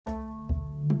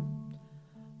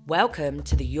Welcome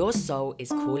to the Your Soul is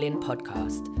Calling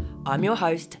podcast. I'm your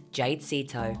host, Jade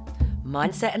Cito,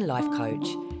 mindset and life coach,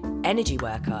 energy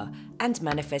worker, and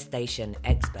manifestation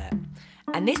expert.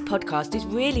 And this podcast is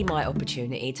really my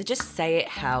opportunity to just say it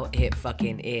how it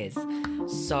fucking is.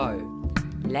 So,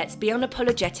 let's be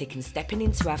unapologetic and stepping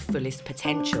into our fullest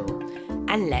potential.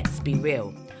 And let's be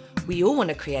real. We all want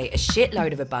to create a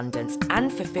shitload of abundance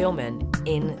and fulfillment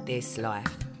in this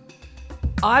life.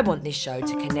 I want this show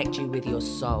to connect you with your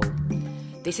soul.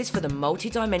 This is for the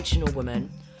multidimensional woman,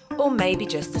 or maybe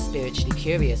just the spiritually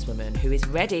curious woman who is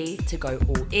ready to go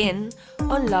all in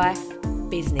on life,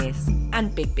 business,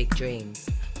 and big dreams.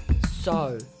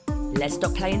 So, let's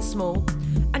stop playing small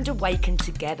and awaken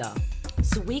together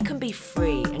so we can be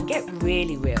free and get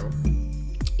really real.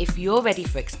 If you're ready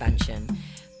for expansion,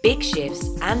 big shifts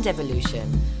and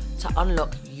evolution, to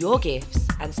unlock your gifts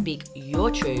and speak your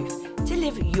truth to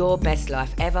live your best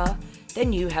life ever,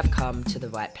 then you have come to the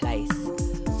right place.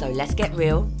 So let's get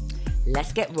real,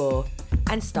 let's get raw,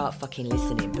 and start fucking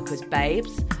listening because,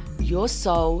 babes, your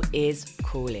soul is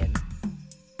calling.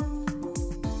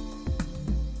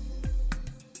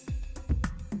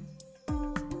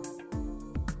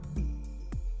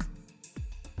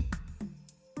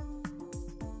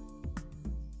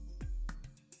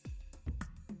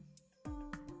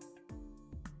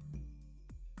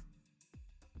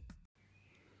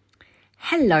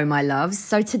 Hello, my loves.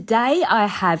 So today I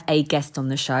have a guest on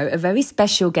the show, a very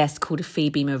special guest called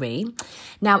Phoebe Marie.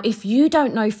 Now, if you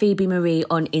don't know Phoebe Marie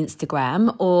on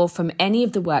Instagram or from any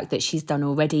of the work that she's done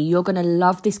already, you're going to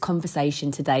love this conversation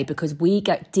today because we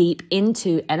get deep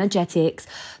into energetics,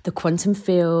 the quantum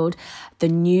field, the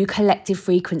new collective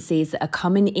frequencies that are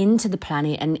coming into the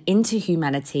planet and into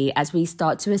humanity as we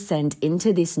start to ascend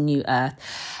into this new earth.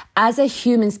 As a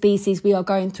human species, we are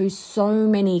going through so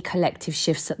many collective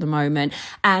shifts at the moment,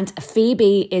 and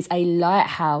Phoebe is a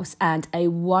lighthouse and a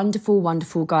wonderful,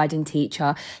 wonderful guiding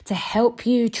teacher to help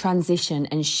you transition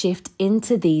and shift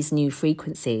into these new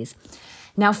frequencies.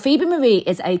 Now, Phoebe Marie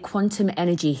is a quantum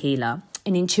energy healer,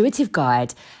 an intuitive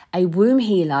guide, a womb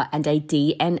healer, and a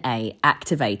DNA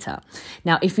activator.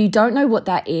 Now, if you don't know what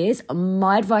that is,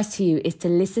 my advice to you is to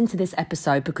listen to this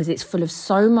episode because it's full of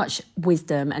so much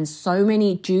wisdom and so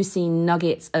many juicy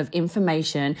nuggets of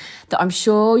information that I'm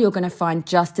sure you're going to find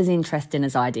just as interesting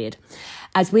as I did.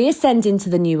 As we ascend into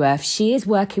the new earth, she is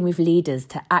working with leaders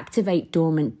to activate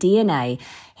dormant DNA,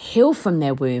 heal from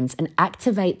their wombs, and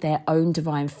activate their own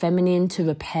divine feminine to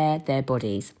repair their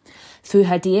bodies. Through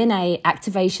her DNA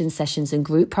activation sessions and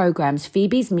group programs,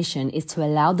 Phoebe's mission is to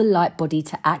allow the light body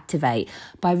to activate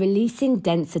by releasing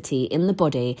density in the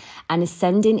body and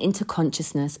ascending into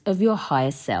consciousness of your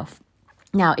highest self.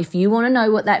 Now, if you want to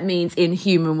know what that means in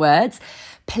human words,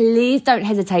 please don't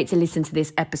hesitate to listen to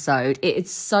this episode. It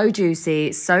is so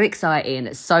juicy, so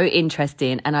exciting, so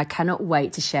interesting, and I cannot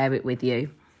wait to share it with you.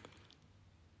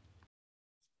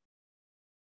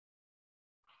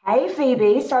 Hey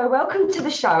Phoebe, so welcome to the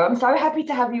show. I'm so happy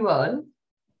to have you on.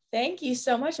 Thank you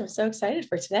so much. I'm so excited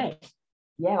for today.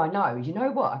 Yeah, I know. You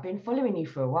know what? I've been following you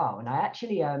for a while, and I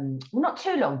actually, well, not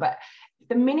too long, but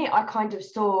the minute I kind of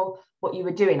saw what you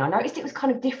were doing, I noticed it was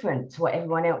kind of different to what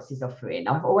everyone else is offering.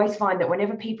 I always find that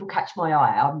whenever people catch my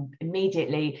eye, I'm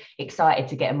immediately excited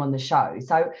to get them on the show.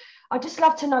 So I'd just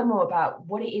love to know more about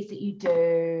what it is that you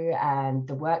do and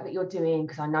the work that you're doing,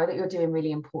 because I know that you're doing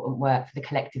really important work for the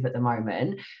collective at the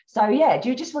moment. So yeah, do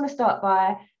you just want to start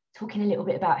by talking a little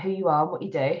bit about who you are and what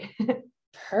you do?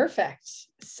 Perfect.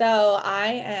 So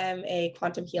I am a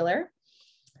quantum healer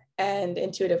and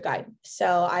intuitive guide.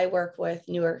 So I work with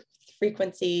new earth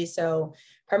frequencies. So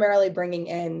primarily bringing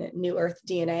in new earth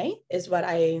DNA is what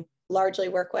I largely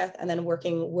work with, and then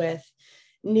working with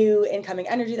new incoming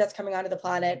energy that's coming onto the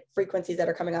planet, frequencies that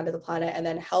are coming onto the planet, and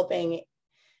then helping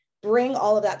bring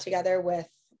all of that together with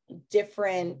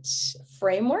different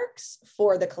frameworks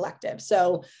for the collective.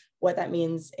 So what that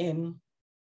means in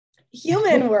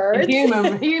human words,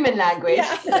 human language,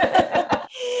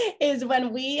 is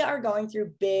when we are going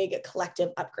through big collective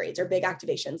upgrades or big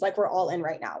activations, like we're all in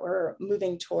right now. We're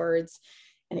moving towards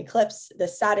an eclipse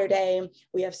this Saturday.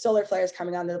 We have solar flares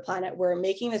coming onto the planet. We're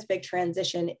making this big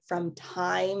transition from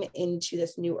time into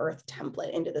this new earth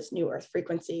template, into this new earth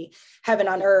frequency, heaven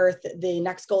on earth, the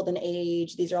next golden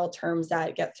age. These are all terms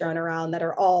that get thrown around that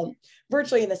are all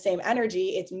virtually in the same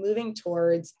energy. It's moving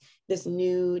towards this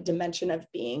new dimension of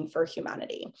being for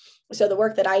humanity. So the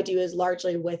work that I do is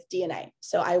largely with DNA.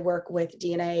 So I work with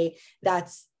DNA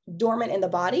that's dormant in the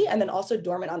body and then also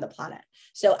dormant on the planet.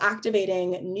 So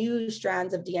activating new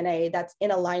strands of DNA that's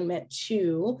in alignment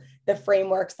to the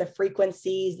frameworks, the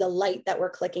frequencies, the light that we're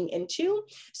clicking into,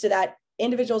 so that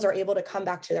individuals are able to come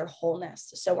back to their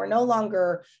wholeness. So we're no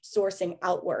longer sourcing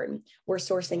outward, we're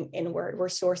sourcing inward. We're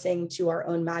sourcing to our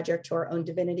own magic, to our own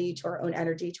divinity, to our own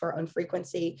energy, to our own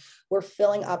frequency. We're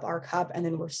filling up our cup and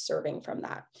then we're serving from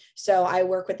that. So I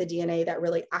work with the DNA that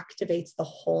really activates the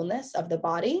wholeness of the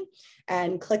body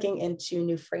and clicking into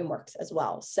new frameworks as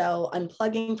well. So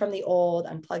unplugging from the old,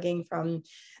 unplugging from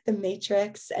the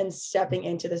matrix and stepping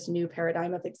into this new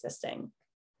paradigm of existing.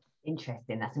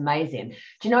 Interesting. That's amazing.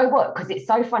 Do you know what? Because it's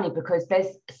so funny, because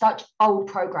there's such old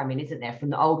programming, isn't there,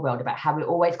 from the old world about how we're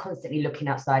always constantly looking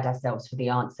outside ourselves for the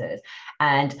answers.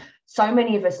 And so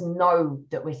many of us know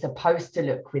that we're supposed to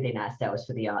look within ourselves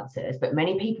for the answers, but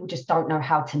many people just don't know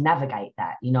how to navigate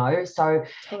that, you know? So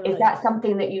Totally. Is that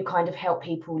something that you kind of help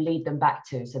people lead them back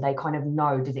to, so they kind of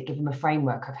know? Does it give them a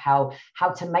framework of how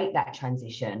to make that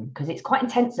transition? Because it's quite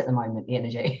intense at the moment, the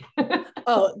energy.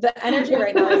 Oh, the energy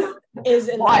right now is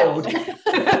wild.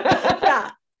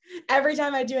 Yeah. Every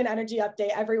time I do an energy update,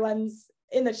 everyone's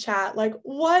in the chat like,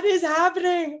 what is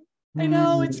happening? I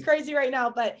know it's crazy right now,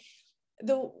 but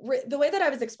the way that I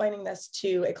was explaining this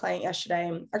to a client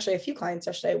yesterday, actually a few clients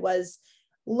yesterday, was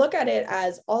look at it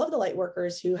as all of the light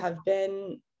workers who have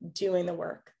been doing the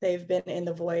work. They've been in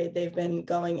the void. They've been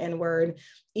going inward.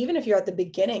 Even if you're at the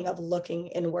beginning of looking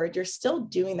inward, you're still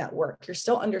doing that work. You're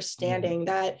still understanding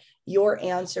that your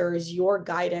answers, your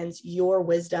guidance, your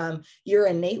wisdom, your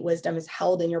innate wisdom is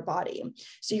held in your body.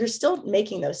 So you're still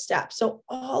making those steps. So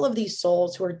all of these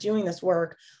souls who are doing this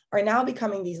work are now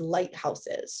becoming these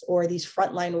lighthouses or these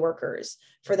frontline workers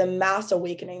for the mass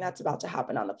awakening that's about to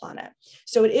happen on the planet.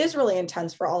 So it is really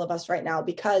intense for all of us right now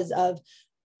because of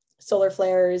solar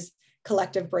flares,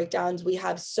 collective breakdowns. We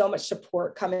have so much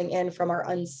support coming in from our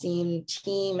unseen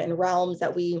team and realms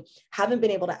that we haven't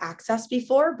been able to access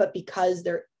before, but because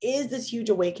there is this huge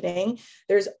awakening,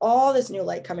 there's all this new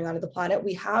light coming onto the planet.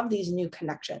 We have these new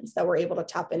connections that we're able to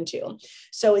tap into.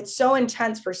 So it's so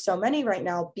intense for so many right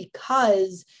now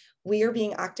because we are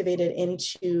being activated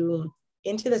into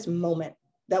this moment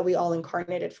that we all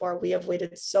incarnated for. We have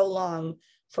waited so long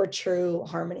for true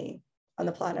harmony on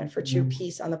the planet, for true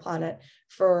peace on the planet,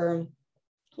 for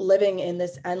living in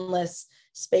this endless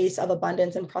space of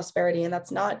abundance and prosperity. And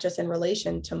that's not just in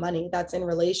relation to money, that's in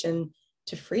relation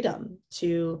to freedom,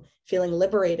 to feeling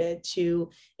liberated,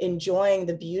 to enjoying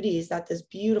the beauties that this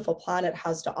beautiful planet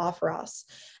has to offer us.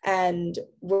 And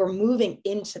we're moving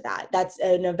into that. That's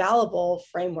an available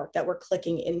framework that we're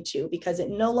clicking into because it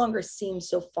no longer seems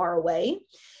so far away.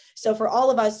 So for all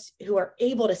of us who are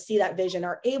able to see that vision,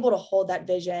 are able to hold that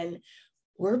vision,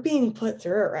 we're being put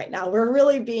through it right now. We're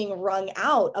really being wrung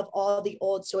out of all the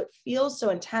old. So it feels so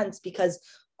intense because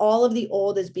all of the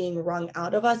old is being wrung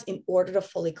out of us in order to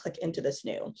fully click into this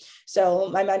new. So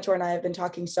my mentor and I have been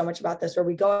talking so much about this, where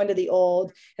we go into the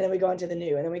old and then we go into the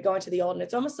new and then we go into the old. And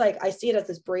it's almost like I see it as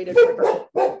this braided river.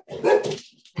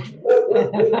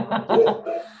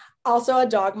 Also a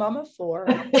dog mom of 4.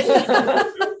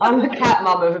 I'm a cat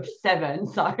mom of 7,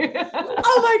 so.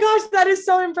 Oh my gosh, that is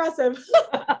so impressive.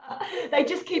 They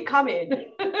just keep coming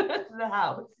to the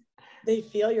house. They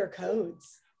feel your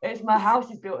codes. My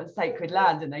house is built on sacred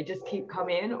land and they just keep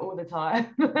coming all the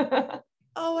time.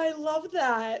 Oh, I love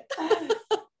that.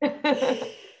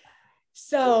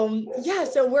 So yeah,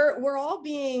 so we're all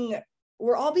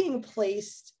being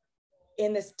placed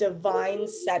in this divine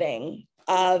setting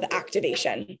of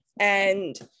activation,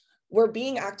 and we're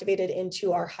being activated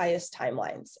into our highest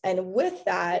timelines. And with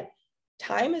that,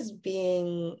 time is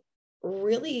being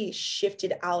really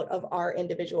shifted out of our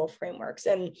individual frameworks.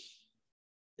 And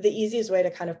the easiest way to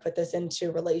kind of put this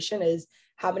into relation is,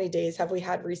 how many days have we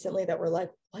had recently that we're like,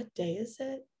 what day is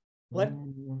it?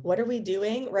 What are we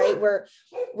doing? Right? We're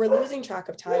losing track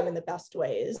of time in the best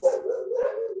ways.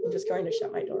 I'm just going to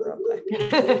shut my door real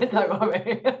quick. Don't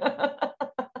worry.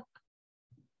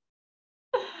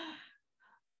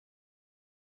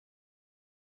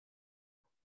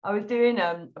 I was doing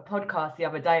a podcast the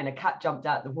other day and a cat jumped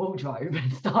out the wardrobe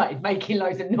and started making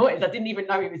loads of noise. I didn't even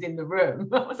know he was in the room.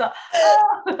 I was like,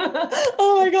 ah!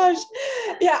 Oh my gosh.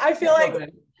 Yeah, I feel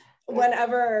like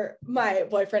whenever my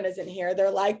boyfriend isn't here, they're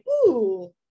like,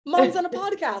 ooh, mom's on a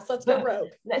podcast. Let's go rogue.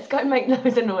 Let's go make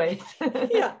loads of noise.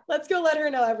 Yeah, let's go let her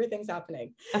know everything's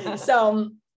happening. So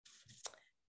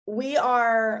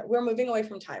we're moving away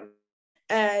from time.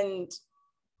 And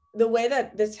the way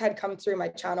that this had come through my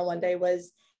channel one day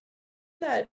was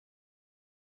that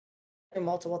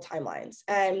multiple timelines,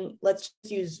 and let's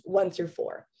just use 1 through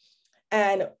 4.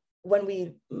 And when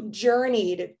we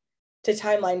journeyed to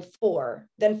timeline 4,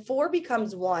 then 4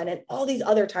 becomes 1 and all these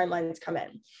other timelines come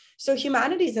in. So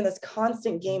humanity's in this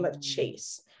constant game of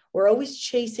chase we're always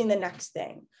chasing the next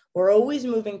thing. We're always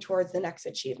moving towards the next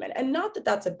achievement. And not that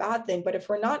that's a bad thing, but if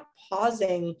we're not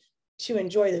pausing to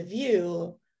enjoy the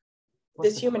view,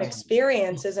 this human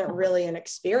experience isn't really an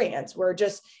experience. We're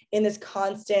just in this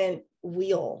constant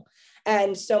wheel.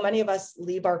 And so many of us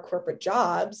leave our corporate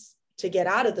jobs to get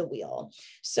out of the wheel.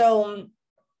 So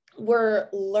we're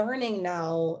learning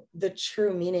now the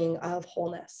true meaning of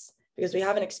wholeness, because we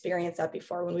haven't experienced that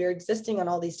before. When we were existing on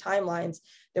all these timelines,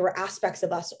 there were aspects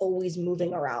of us always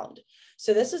moving around.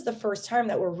 So this is the first time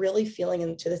that we're really feeling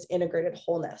into this integrated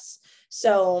wholeness.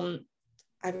 So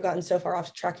I've gotten so far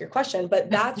off track your question,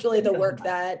 but that's really the work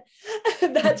that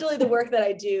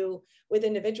I do with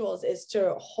individuals, is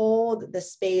to hold the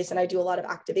space. And I do a lot of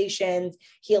activations,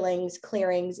 healings,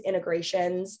 clearings,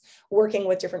 integrations, working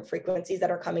with different frequencies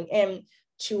that are coming in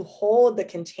to hold the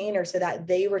container so that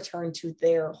they return to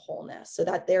their wholeness, so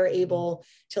that they're able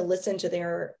to listen to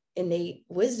their innate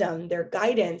wisdom, their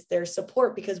guidance, their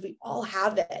support, because we all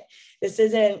have it. This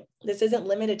isn't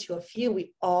limited to a few.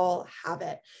 We all have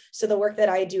it. So the work that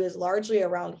I do is largely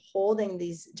around holding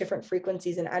these different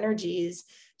frequencies and energies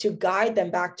to guide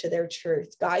them back to their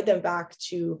truth, guide them back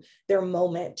to their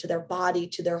moment, to their body,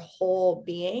 to their whole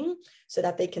being, so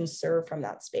that they can serve from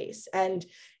that space. And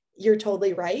you're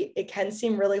totally right. It can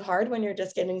seem really hard when you're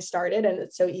just getting started, and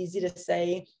it's so easy to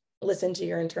say, listen to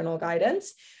your internal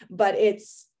guidance, but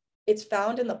it's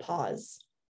found in the pause.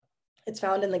 It's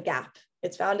found in the gap.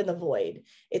 It's found in the void.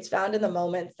 It's found in the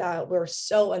moments that we're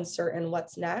so uncertain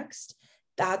what's next.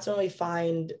 That's when we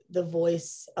find the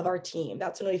voice of our team.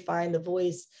 That's when we find the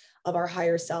voice of our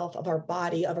higher self, of our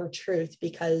body, of our truth,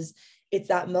 because it's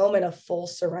that moment of full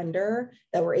surrender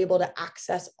that we're able to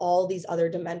access all these other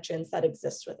dimensions that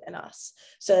exist within us.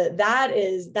 So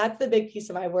that's the big piece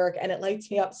of my work, and it lights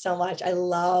me up so much. I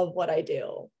love what I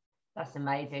do. That's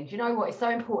amazing. Do you know what? It's so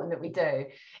important that we do.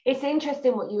 It's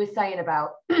interesting what you were saying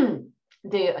about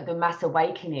the mass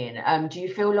awakening. Do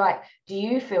you feel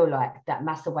like that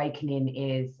mass awakening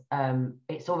is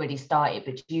it's already started,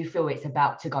 but do you feel it's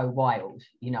about to go wild?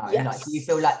 You know, yes. Like, do you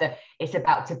feel like it's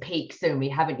about to peak soon? We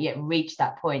haven't yet reached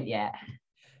that point yet.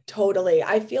 Totally.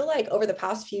 I feel like over the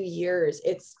past few years,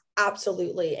 it's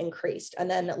absolutely increased.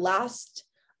 And then last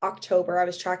October, I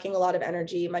was tracking a lot of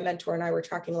energy. My mentor and I were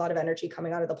tracking a lot of energy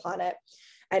coming out of the planet,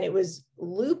 and it was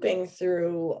looping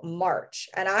through March.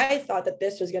 And I thought that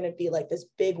this was going to be like this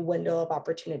big window of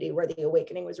opportunity where the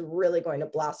awakening was really going to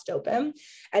blast open.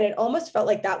 And it almost felt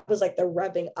like that was like the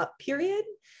revving up period.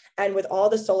 And with all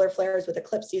the solar flares, with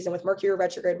eclipse season, with Mercury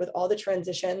retrograde, with all the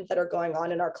transitions that are going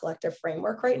on in our collective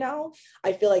framework right now,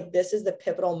 I feel like this is the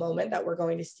pivotal moment that we're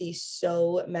going to see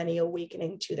so many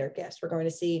awakening to their gifts. We're going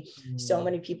to see so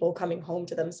many people coming home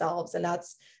to themselves. And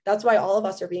that's why all of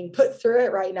us are being put through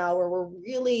it right now, where we're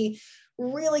really,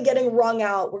 really getting wrung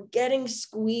out. We're getting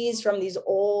squeezed from these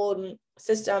old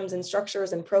systems and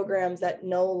structures and programs that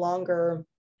no longer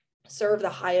serve the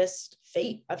highest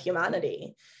fate of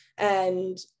humanity.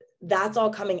 And that's all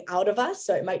coming out of us.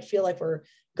 So it might feel like we're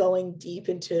going deep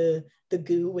into the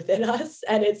goo within us.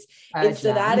 And it's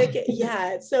so that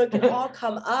so it can all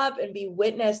come up and be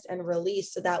witnessed and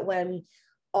released, so that when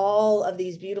all of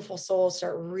these beautiful souls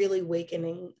start really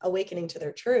awakening to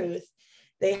their truth,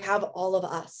 they have all of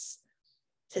us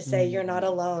to say, you're not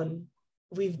alone.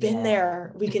 We've been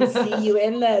there. We can see you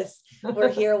in this. We're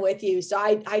here with you. So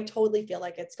I totally feel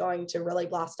like it's going to really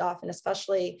blast off. And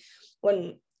especially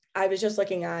when I was just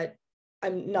looking at,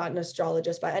 I'm not an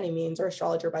astrologist by any means, or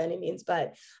astrologer by any means,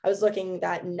 but I was looking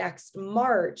that next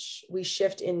March, we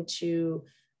shift into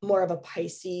more of a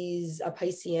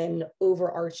Piscean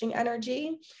overarching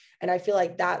energy. And I feel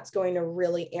like that's going to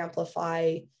really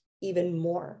amplify even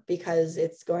more, because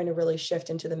it's going to really shift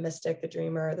into the mystic, the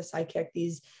dreamer, the psychic,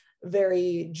 these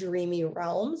very dreamy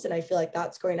realms. And I feel like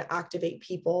that's going to activate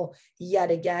people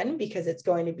yet again, because it's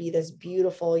going to be this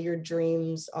beautiful, your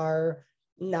dreams are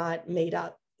not made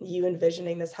up. You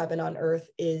envisioning this heaven on earth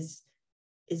is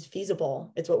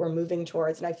feasible. It's what we're moving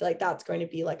towards. And I feel like that's going to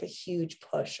be like a huge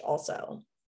push also.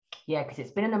 Yeah, because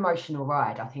it's been an emotional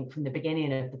ride, I think, from the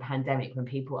beginning of the pandemic, when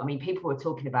people were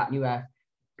talking about New Earth.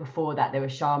 Before that, there were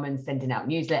shamans sending out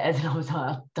newsletters, and I was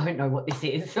like, I don't know what this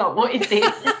is. Like, what is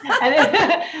this? And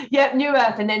then, New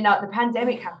Earth. And then the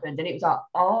pandemic happened, and it was like,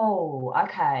 oh,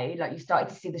 okay. Like, you started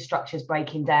to see the structures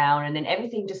breaking down, and then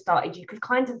everything just started. You could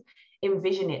kind of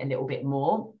envision it a little bit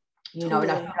more, you know.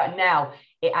 And I feel like now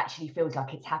it actually feels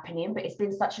like it's happening, but it's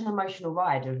been such an emotional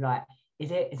ride of like, is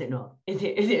it not? Is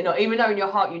it not? Even though in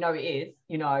your heart you know it is,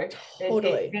 you know.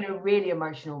 It's been a really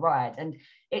emotional ride. And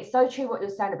it's so true what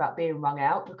you're saying about being wrung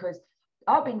out, because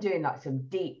I've been doing like some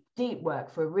deep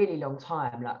work for a really long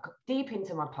time, like deep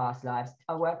into my past lives.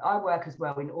 I work as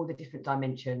well in all the different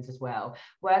dimensions as well,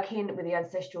 working with the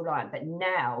ancestral line. But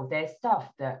now there's stuff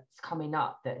that's coming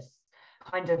up that's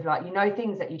kind of like, you know,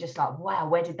 things that you just like, wow,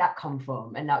 where did that come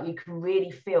from? And like you can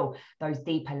really feel those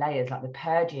deeper layers, like the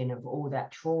purging of all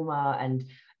that trauma and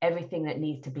everything that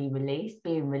needs to be released,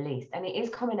 being released. And it is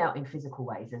coming out in physical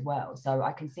ways as well. So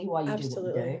I can see why you do what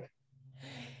you do.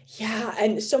 Yeah.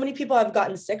 And so many people have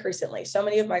gotten sick recently. So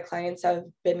many of my clients have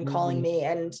been calling me,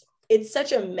 and it's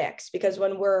such a mix, because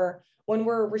when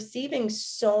we're receiving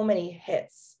so many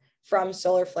hits from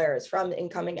solar flares, from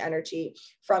incoming energy,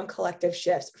 from collective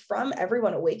shifts, from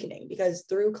everyone awakening, because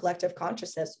through collective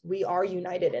consciousness, we are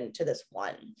united into this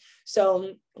one.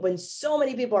 So when so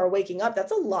many people are waking up,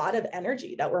 that's a lot of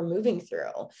energy that we're moving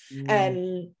through.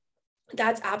 And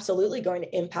that's absolutely going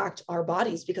to impact our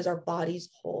bodies, because our bodies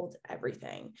hold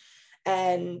everything.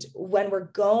 And when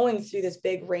we're going through this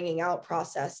big ringing out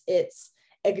process, it's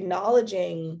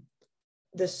acknowledging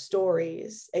the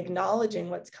stories, acknowledging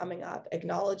what's coming up,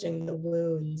 acknowledging the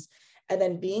wounds, and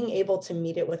then being able to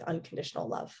meet it with unconditional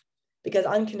love. Because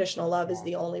unconditional love is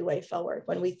the only way forward.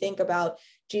 When we think about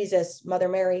Jesus, Mother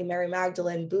Mary, Mary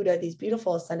Magdalene, Buddha, these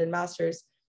beautiful ascended masters,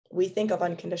 we think of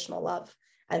unconditional love.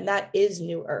 And that is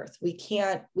new earth. We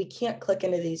can't click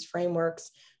into these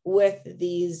frameworks with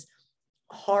these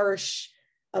harsh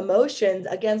emotions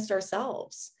against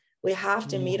ourselves. We have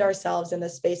to meet ourselves in the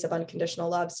space of unconditional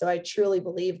love. So I truly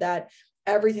believe that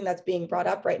everything that's being brought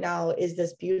up right now is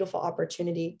this beautiful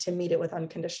opportunity to meet it with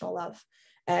unconditional love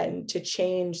and to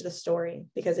change the story,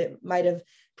 because it might have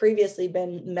previously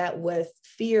been met with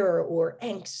fear or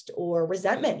angst or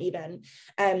resentment even.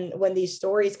 And when these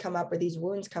stories come up or these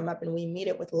wounds come up and we meet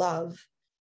it with love,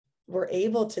 we're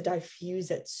able to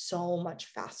diffuse it so much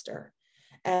faster.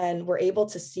 And we're able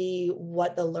to see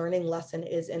what the learning lesson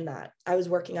is in that. I was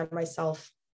working on myself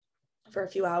for a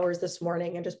few hours this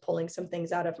morning and just pulling some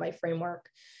things out of my framework.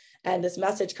 And this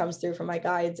message comes through from my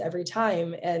guides every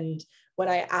time. And when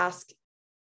I ask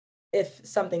if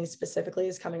something specifically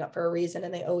is coming up for a reason,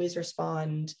 and they always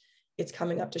respond, it's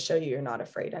coming up to show you you're not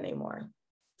afraid anymore.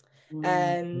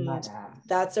 And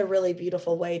that's a really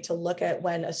beautiful way to look at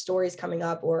when a story is coming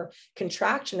up or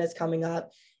contraction is coming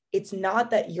up. It's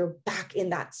not that you're back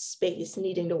in that space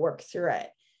needing to work through it.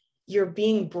 You're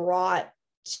being brought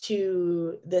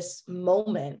to this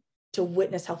moment to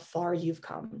witness how far you've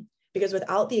come. Because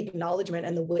without the acknowledgement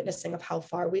and the witnessing of how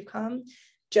far we've come,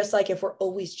 just like if we're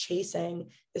always chasing,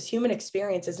 this human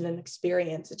experience isn't an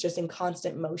experience, it's just in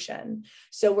constant motion.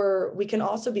 So we can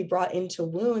also be brought into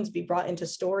wounds, be brought into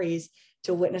stories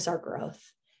to witness our growth.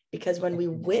 Because when we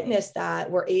witness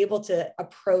that, we're able to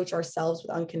approach ourselves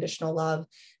with unconditional love.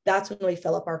 That's when we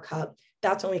fill up our cup.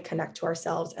 That's when we connect to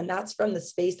ourselves. And that's from the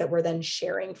space that we're then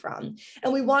sharing from.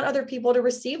 And we want other people to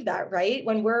receive that, right?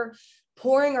 When we're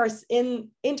pouring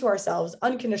into ourselves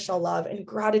unconditional love and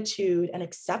gratitude and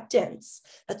acceptance.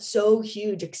 That's so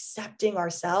huge, accepting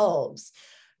ourselves.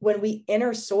 When we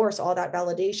inner source all that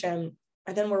validation,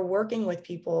 and then we're working with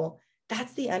people,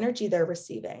 that's the energy they're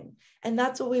receiving. And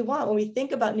that's what we want. When we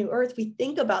think about New Earth, we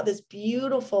think about this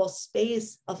beautiful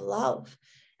space of love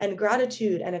and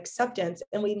gratitude and acceptance.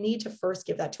 And we need to first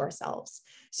give that to ourselves.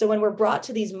 So when we're brought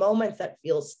to these moments that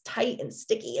feels tight and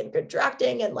sticky and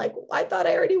contracting and like, I thought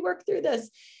I already worked through this,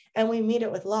 and we meet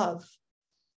it with love,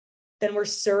 then we're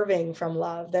serving from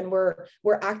love. Then we're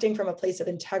acting from a place of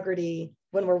integrity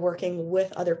when we're working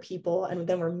with other people, and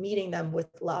then we're meeting them with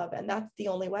love. And that's the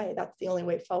only way. That's the only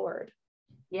way forward.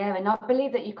 Yeah. And I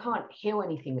believe that you can't heal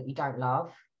anything that you don't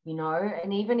love, you know,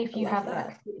 and even if you have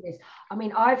like this, I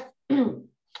mean,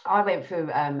 I went through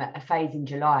a phase in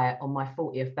July on my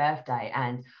 40th birthday,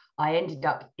 and I ended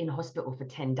up in hospital for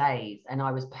 10 days, and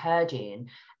I was purging,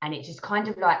 and it just kind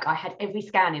of like, I had every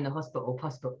scan in the hospital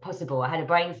possible. I had a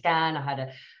brain scan, I had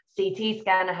a CT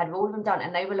scan, I had all of them done,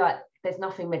 and they were like, there's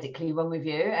nothing medically wrong with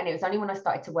you. And it was only when I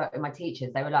started to work with my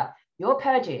teachers, they were like, you're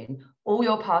purging all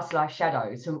your past life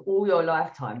shadows from all your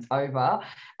lifetimes over.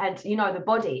 And, you know, the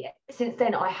body, since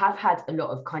then, I have had a lot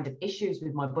of kind of issues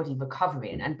with my body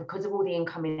recovering, and because of all the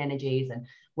incoming energies and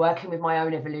working with my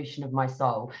own evolution of my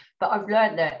soul. But I've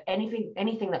learned that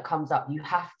anything that comes up, you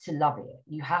have to love it.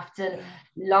 You have to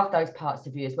love those parts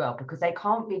of you as well, because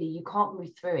you can't move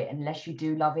through it unless you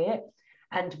do love it.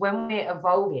 And when we're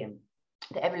evolving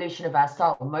the evolution of our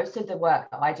soul, most of the work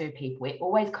that I do, people, it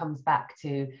always comes back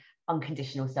to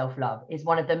unconditional self-love is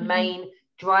one of the main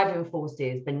driving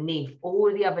forces beneath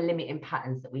all the other limiting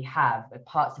patterns that we have,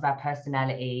 parts of our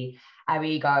personality, our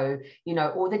ego, you know,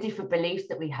 all the different beliefs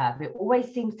that we have. It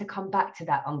always seems to come back to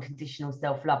that unconditional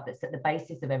self-love that's at the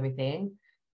basis of everything.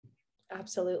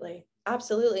 Absolutely.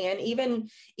 Absolutely. And even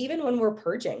when we're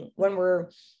purging, when we're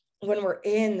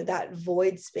in that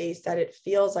void space that it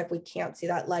feels like we can't see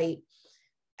that light,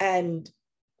 and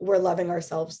we're loving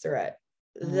ourselves through it,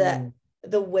 that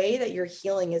the way that you're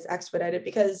healing is expedited,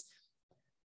 because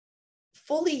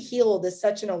fully healed is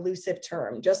such an elusive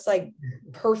term, just like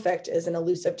perfect is an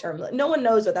elusive term. No one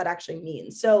knows what that actually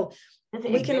means. So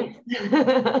we can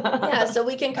yeah, so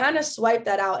we can kind of swipe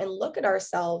that out and look at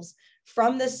ourselves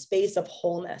from this space of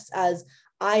wholeness as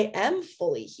I am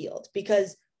fully healed,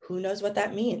 because who knows what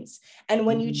that means. And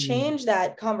when you change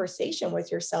that conversation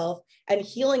with yourself, and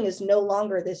healing is no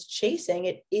longer this chasing,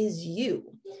 it is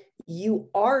you. You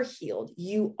are healed,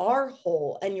 you are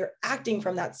whole, and you're acting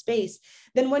from that space.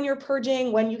 Then when you're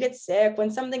purging, when you get sick,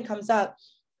 when something comes up,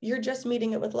 you're just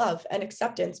meeting it with love and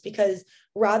acceptance, because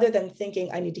rather than thinking,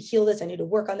 I need to heal this, I need to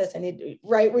work on this, I need to,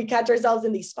 right? We catch ourselves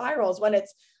in these spirals when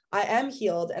it's, I am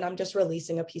healed and I'm just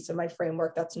releasing a piece of my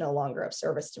framework that's no longer of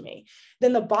service to me.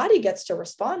 Then the body gets to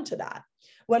respond to that.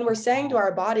 When we're saying to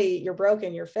our body, you're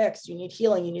broken, you're fixed, you need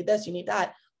healing, you need this, you need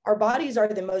that, our bodies are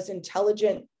the most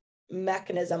intelligent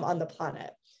mechanism on the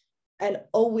planet and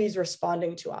always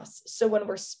responding to us. So when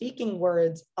we're speaking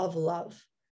words of love,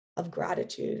 of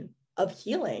gratitude, of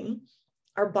healing,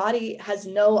 our body has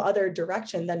no other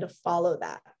direction than to follow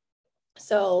that.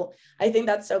 So I think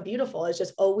that's so beautiful. It's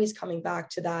just always coming back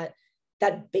to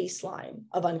that baseline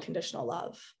of unconditional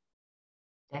love.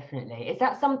 Definitely. Is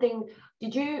that something,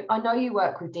 I know you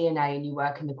work with DNA and you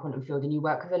work in the quantum field and you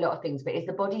work with a lot of things, but is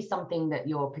the body something that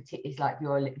is like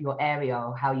your area,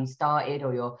 or how you started,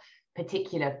 or your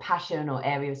particular passion or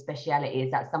area of speciality?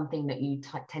 Is that something that you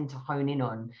tend to hone in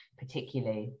on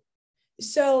particularly?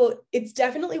 So it's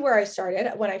definitely where I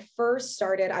started. When I first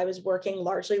started, I was working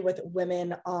largely with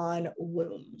women on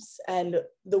wombs, and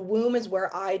the womb is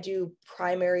where I do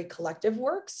primary collective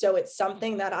work. So it's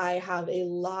something that I have a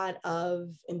lot of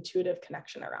intuitive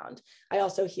connection around. I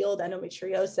also healed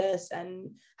endometriosis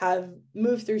and have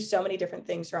moved through so many different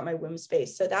things throughout my womb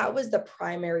space. So that was the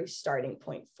primary starting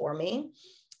point for me.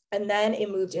 And then it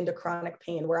moved into chronic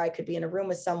pain, where I could be in a room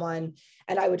with someone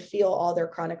and I would feel all their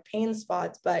chronic pain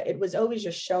spots, but it was always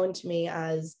just shown to me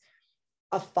as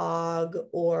a fog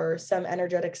or some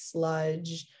energetic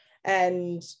sludge.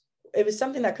 And it was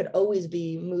something that could always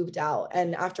be moved out.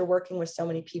 And after working with so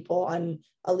many people on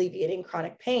alleviating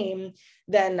chronic pain,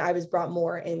 then I was brought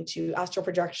more into astral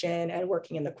projection and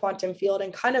working in the quantum field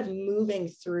and kind of moving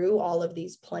through all of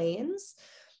these planes,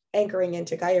 anchoring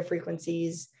into Gaia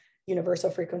frequencies, universal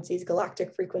frequencies,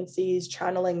 galactic frequencies,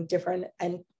 channeling different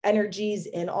energies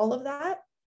in all of that,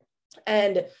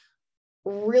 and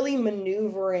really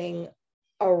maneuvering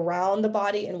around the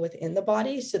body and within the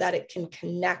body so that it can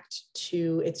connect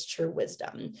to its true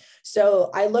wisdom.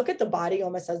 So I look at the body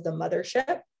almost as the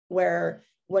mothership, where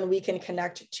when we can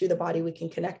connect to the body, we can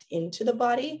connect into the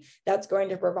body. That's going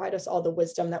to provide us all the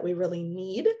wisdom that we really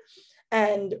need.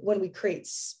 And when we create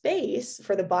space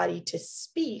for the body to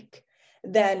speak,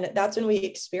 then that's when we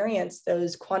experience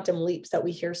those quantum leaps that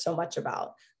we hear so much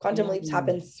about. Quantum leaps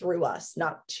happen through us,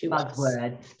 not to us.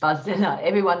 Buzzwords.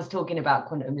 Everyone's talking about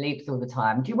quantum leaps all the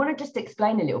time. Do you want to just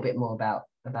explain a little bit more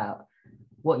about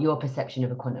what your perception of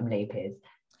a quantum leap is?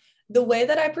 The way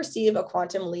that I perceive a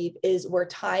quantum leap is where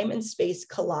time and space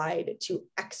collide to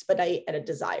expedite at a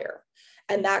desire.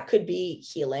 And that could be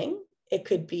healing. It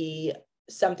could be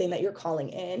something that you're calling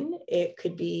in. It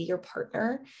could be your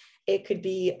partner. It could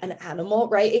be an animal,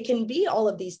 right? It can be all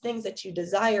of these things that you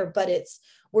desire, but it's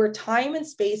where time and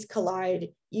space collide,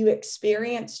 you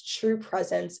experience true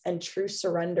presence and true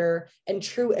surrender and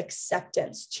true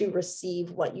acceptance to receive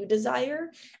what you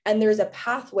desire. And there's a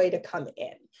pathway to come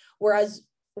in. Whereas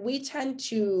we tend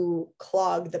to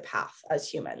clog the path as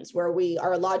humans, where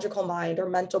our logical mind or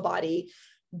mental body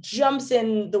jumps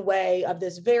in the way of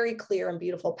this very clear and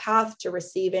beautiful path to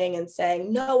receiving and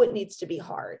saying, no, it needs to be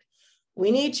hard.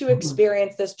 We need to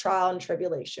experience this trial and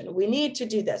tribulation. We need to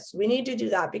do this. We need to do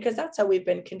that, because that's how we've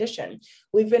been conditioned.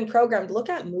 We've been programmed. Look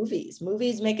at movies.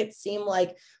 Movies make it seem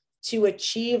like to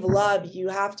achieve love, you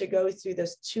have to go through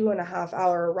this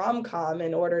 2.5-hour rom-com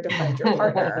in order to find your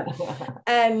partner.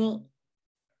 And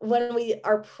when we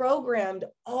are programmed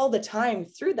all the time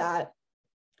through that,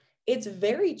 it's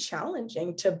very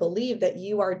challenging to believe that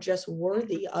you are just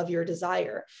worthy of your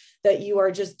desire, that you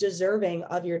are just deserving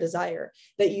of your desire,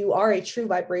 that you are a true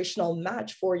vibrational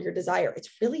match for your desire. It's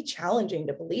really challenging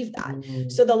to believe that.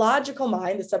 So the logical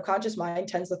mind, the subconscious mind,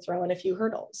 tends to throw in a few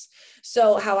hurdles.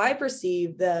 So how I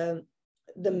perceive the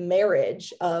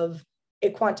marriage of a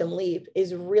quantum leap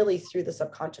is really through the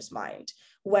subconscious mind,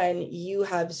 when you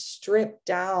have stripped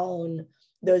down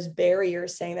those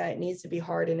barriers, saying that it needs to be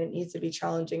hard and it needs to be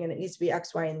challenging and it needs to be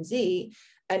X, Y, and Z.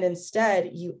 And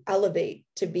instead you elevate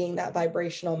to being that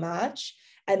vibrational match.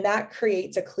 And that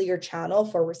creates a clear channel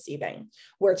for receiving,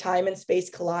 where time and space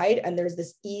collide. And there's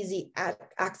this easy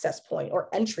access point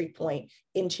or entry point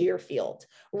into your field,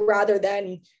 rather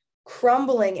than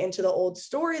crumbling into the old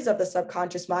stories of the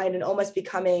subconscious mind and almost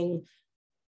becoming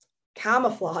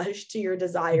camouflage to your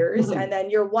desires. And then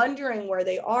you're wondering where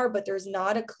they are, but there's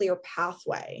not a clear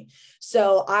pathway.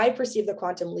 So I perceive the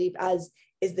quantum leap as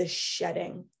is this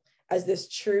shedding, as this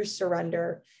true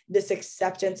surrender, this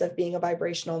acceptance of being a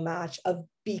vibrational match, of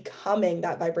becoming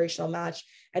that vibrational match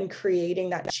and creating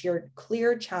that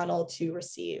clear channel to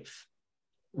receive.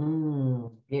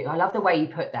 I love the way you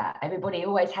put that. Everybody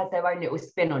always has their own little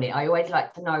spin on it. I always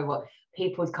like to know what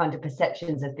people's kind of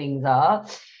perceptions of things are.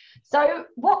 So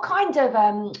what kind of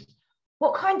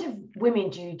women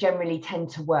do you generally tend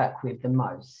to work with the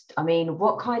most? I mean,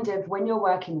 when you're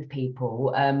working with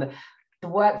people, the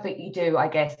work that you do, I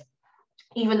guess,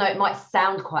 even though it might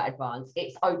sound quite advanced,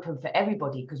 it's open for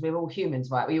everybody, because we're all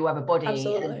humans, right? We all have a body.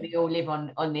 Absolutely. And we all live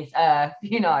on this earth,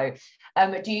 you know.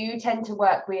 Do you tend to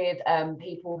work with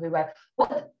people who have,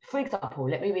 for example,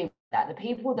 let me read that. The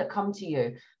people that come to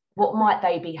you, what might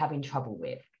they be having trouble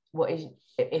with? What is,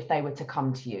 if they were to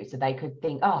come to you, so they could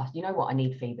think, oh, you know what, I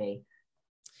need Phoebe?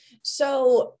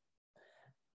 So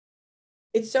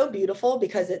it's so beautiful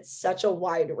because it's such a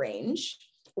wide range,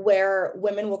 where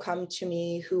women will come to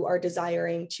me who are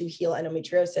desiring to heal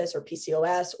endometriosis or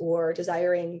PCOS, or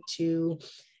desiring to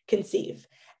conceive.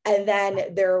 And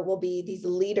then there will be these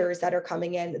leaders that are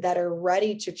coming in that are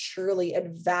ready to truly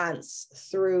advance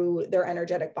through their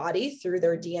energetic body, through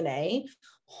their DNA,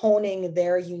 honing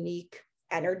their unique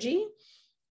energy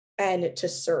and to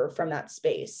serve from that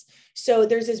space. So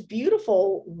there's this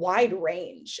beautiful wide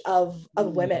range of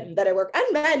women that I work,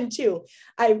 and men too.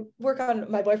 I work on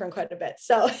my boyfriend quite a bit.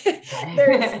 So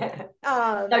there's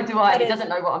so do I. He doesn't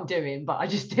know what I'm doing, but I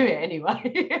just do it anyway.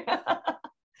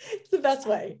 It's the best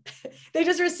way. They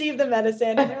just receive the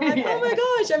medicine and they're like, oh my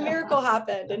gosh, a miracle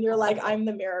happened. And you're like, I'm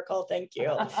the miracle. Thank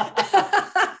you.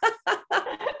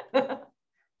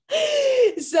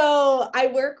 So I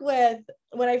work with,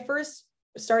 when I first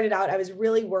started out, I was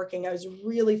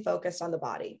really focused on the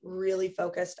body, really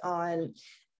focused on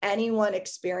anyone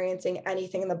experiencing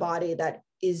anything in the body that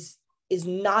is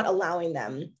not allowing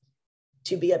them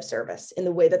to be of service in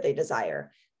the way that they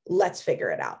desire. Let's figure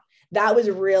it out. That was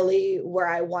really where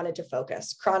I wanted to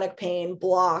focus. Chronic pain,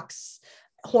 blocks,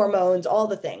 hormones, all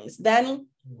the things. Then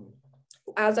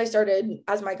as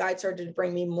my guide started to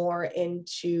bring me more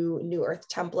into new earth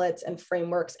templates and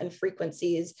frameworks and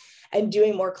frequencies and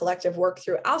doing more collective work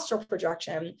through astral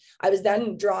projection, I was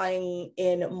then drawing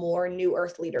in more new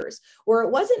earth leaders, where it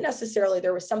wasn't necessarily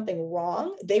there was something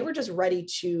wrong. They were just ready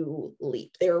to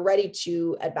leap. They were ready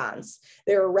to advance.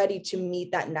 They were ready to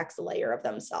meet that next layer of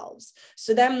themselves.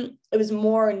 So then it was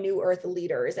more new earth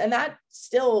leaders. And that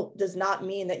still does not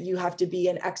mean that you have to be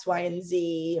an X, Y, and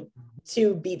Z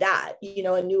to be that. You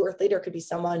know, a new earth leader could be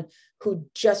someone who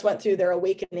just went through their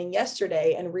awakening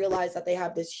yesterday and realized that they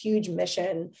have this huge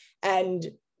mission, and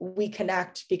we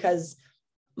connect because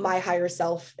my higher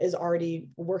self is already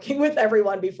working with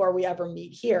everyone before we ever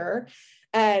meet here,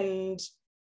 and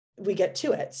we get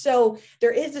to it. So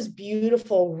there is this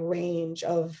beautiful range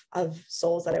of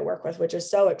souls that I work with, which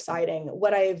is so exciting.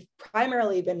 The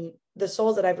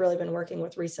souls that I've really been working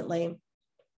with recently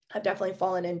have definitely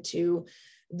fallen into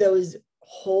those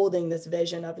holding this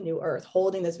vision of new earth,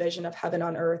 holding this vision of heaven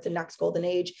on earth, the next golden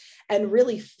age, and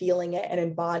really feeling it and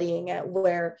embodying it,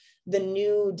 where the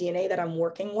new DNA that I'm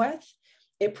working with,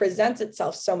 it presents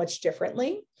itself so much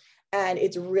differently. And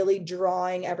it's really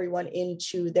drawing everyone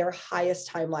into their highest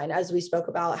timeline. As we spoke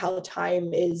about how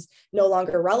time is no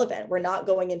longer relevant. We're not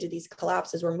going into these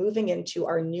collapses. We're moving into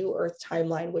our new earth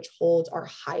timeline, which holds our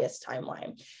highest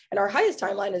timeline. And our highest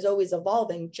timeline is always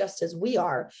evolving just as we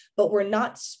are, but we're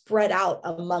not spread out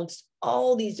amongst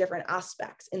all these different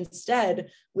aspects. Instead,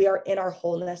 we are in our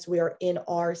wholeness. We are in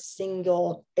our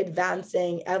single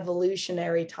advancing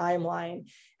evolutionary timeline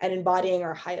and embodying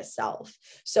our highest self.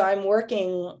 So I'm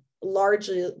working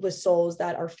largely with souls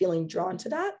that are feeling drawn to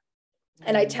that.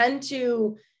 And I tend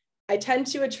to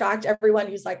attract everyone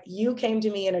who's like, you came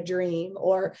to me in a dream,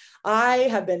 or I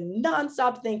have been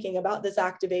nonstop thinking about this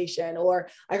activation, or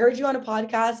I heard you on a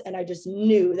podcast and I just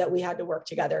knew that we had to work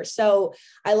together. So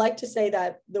I like to say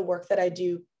that the work that I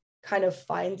do kind of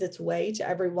finds its way to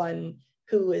everyone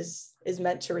who is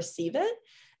meant to receive it.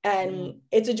 And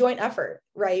it's a joint effort,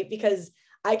 right? Because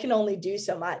I can only do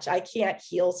so much. I can't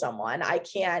heal someone. I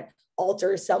can't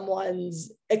alter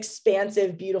someone's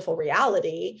expansive, beautiful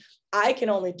reality. I can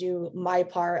only do my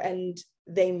part, and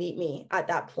they meet me at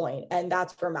that point. And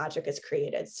that's where magic is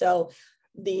created. So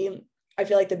I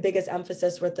feel like the biggest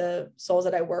emphasis with the souls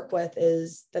that I work with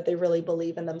is that they really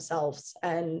believe in themselves,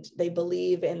 and they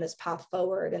believe in this path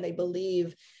forward, and they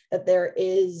believe that there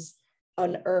is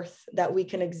an earth that we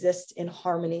can exist in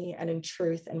harmony and in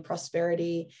truth and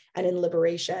prosperity and in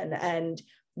liberation. And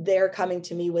they're coming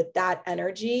to me with that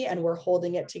energy, and we're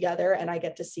holding it together, and I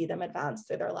get to see them advance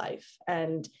through their life.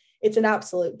 And it's an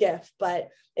absolute gift, but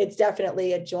it's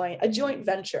definitely a joint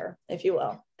venture, if you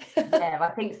will. Yeah, I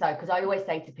think so. Because I always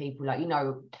say to people, like,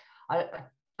 I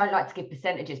don't like to give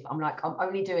percentages, but I'm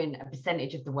only doing a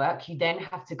percentage of the work. You then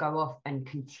have to go off and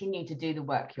continue to do the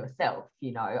work yourself,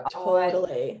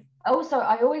 Totally.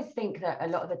 I always think that a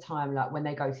lot of the time, like when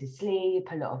they go to sleep,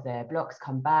 a lot of their blocks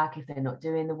come back if they're not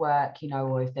doing the work,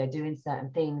 or if they're doing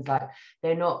certain things, like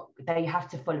they have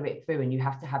to follow it through, and you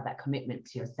have to have that commitment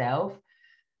to yourself.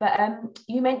 But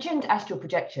you mentioned astral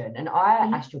projection, and I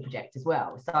astral project as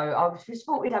well. So I just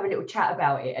thought we'd have a little chat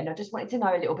about it. And I just wanted to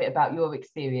know a little bit about your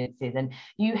experiences. And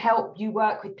you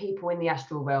work with people in the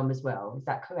astral realm as well. Is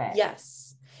that correct?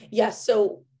 Yes. Yes.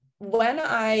 So when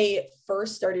I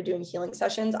first started doing healing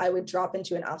sessions, I would drop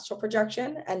into an astral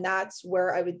projection, and that's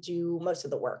where I would do most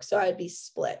of the work. So I'd be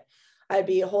split. I'd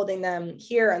be holding them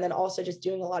here, and then also just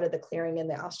doing a lot of the clearing in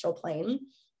the astral plane.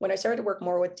 When I started to work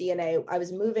more with DNA, I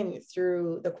was moving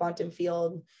through the quantum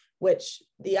field, which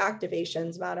the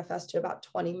activations manifest to about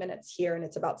 20 minutes here, and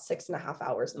it's about 6.5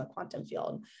 hours in the quantum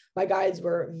field. My guides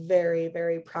were very,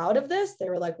 very proud of this. They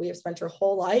were like, we have spent your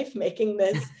whole life making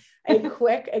this a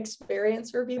quick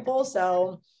experience for people.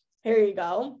 So here you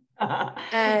go.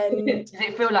 And does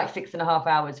it feel like 6.5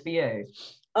 hours for you?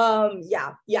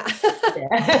 Yeah. Yeah.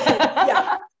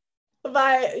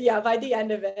 By the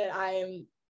end of it,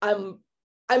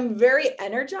 I'm very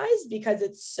energized because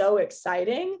it's so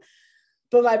exciting,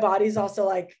 but my body's also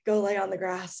like, go lay on the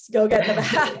grass, go get in the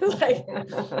bath, like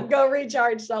go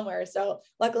recharge somewhere. So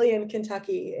luckily in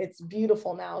Kentucky, it's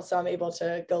beautiful now. So I'm able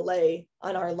to go lay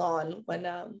on our lawn when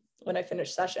I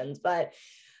finish sessions. But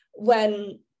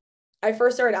when I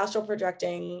first started astral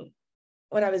projecting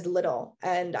when I was little,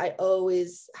 and I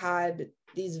always had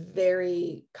these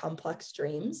very complex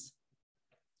dreams.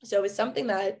 So it was something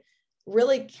that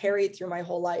really carried through my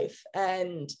whole life.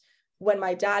 And when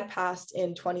my dad passed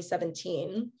in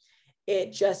 2017,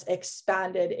 it just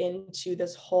expanded into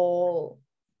this whole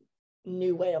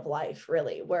new way of life,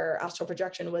 really, where astral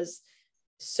projection was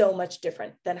so much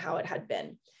different than how it had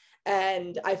been.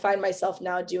 And I find myself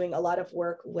now doing a lot of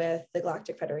work with the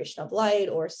Galactic Federation of Light,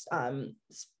 or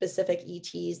specific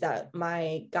ETs that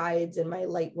my guides and my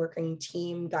light working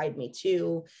team guide me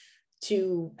to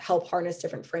help harness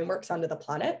different frameworks onto the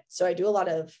planet. So I do a lot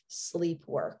of sleep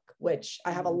work, which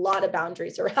I have a lot of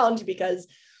boundaries around because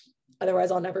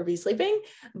otherwise I'll never be sleeping.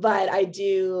 But I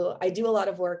do a lot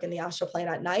of work in the astral plane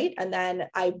at night. And then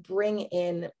I bring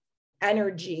in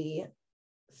energy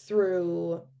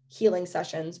through healing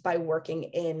sessions by working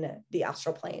in the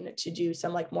astral plane to do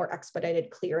some like more expedited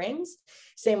clearings.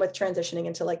 Same with transitioning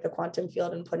into like the quantum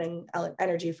field and putting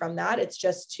energy from that. It's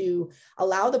just to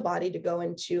allow the body to go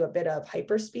into a bit of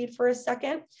hyperspeed for a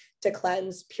second, to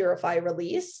cleanse, purify,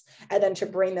 release, and then to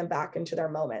bring them back into their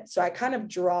moment. So I kind of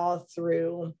draw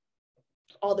through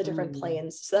all the different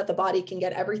planes so that the body can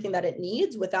get everything that it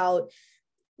needs without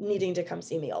needing to come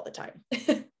see me all the time.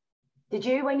 Did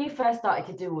you, when you first started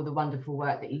to do all the wonderful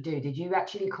work that you do, did you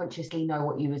actually consciously know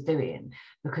what you was doing?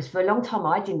 Because for a long time,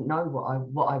 I didn't know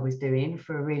what I was doing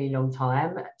for a really long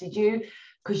time. Did you?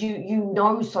 Because you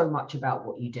know so much about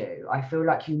what you do. I feel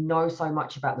like you know so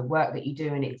much about the work that you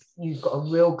do, and you've got a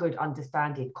real good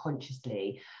understanding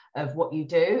consciously of what you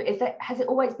do. Has it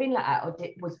always been like that, or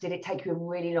did it take you a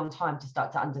really long time to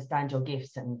start to understand your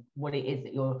gifts and what it is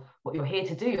that what you're here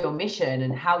to do, your mission,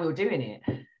 and how you're doing it?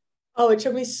 Oh, it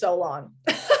took me so long.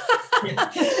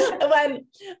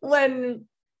 when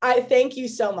I thank you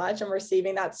so much. I'm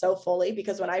receiving that so fully,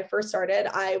 because when I first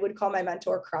started, I would call my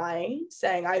mentor crying,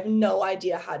 saying, I have no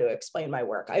idea how to explain my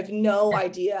work. I have no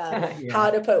idea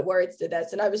how to put words to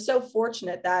this. And I was so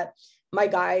fortunate that my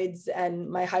guides and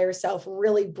my higher self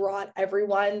really brought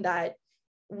everyone that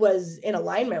was in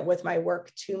alignment with my work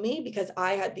to me, because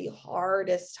I had the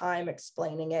hardest time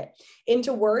explaining it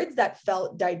into words that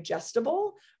felt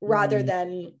digestible rather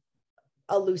than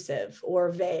elusive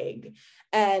or vague.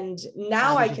 And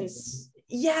now I can speak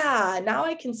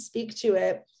to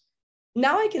it.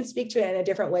 Now I can speak to it in a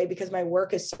different way because my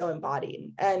work is so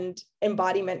embodied, and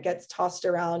embodiment gets tossed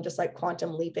around just like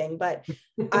quantum leaping. But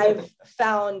I've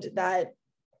found that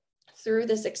through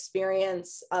this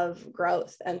experience of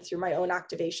growth and through my own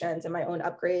activations and my own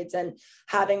upgrades and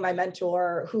having my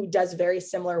mentor who does very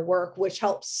similar work, which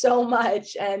helps so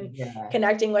much, and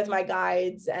connecting with my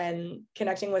guides and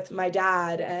connecting with my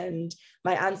dad and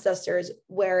my ancestors,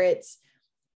 where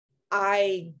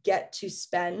I get to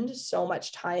spend so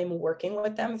much time working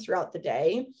with them throughout the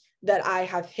day that I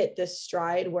have hit this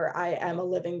stride where I am a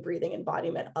living, breathing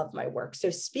embodiment of my work. So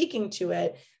speaking to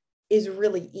it is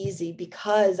really easy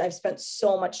because I've spent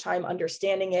so much time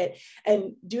understanding it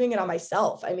and doing it on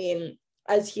myself. I mean,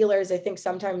 as healers, I think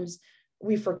sometimes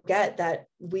we forget that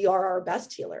we are our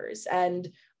best healers, and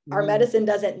our medicine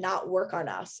doesn't not work on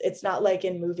us. It's not like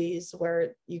in movies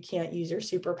where you can't use your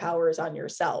superpowers on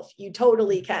yourself. You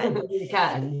totally can. You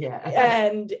can, yeah.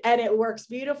 And it works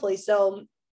beautifully. So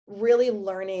really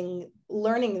learning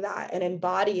that and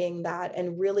embodying that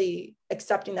and really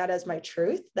accepting that as my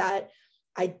truth, that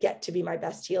I get to be my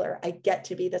best healer. I get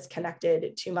to be this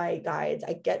connected to my guides.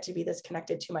 I get to be this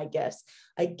connected to my gifts.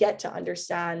 I get to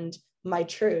understand my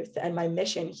truth and my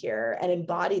mission here and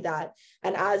embody that.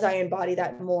 And as I embody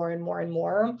that more and more and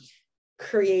more,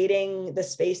 creating the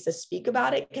space to speak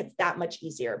about it gets that much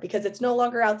easier because it's no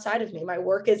longer outside of me. My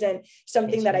work isn't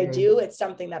something that I do, it's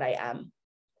something that I am.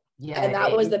 Yeah. And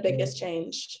that was the biggest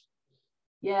change.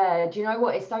 Yeah. Do you know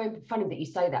what? It's so funny that you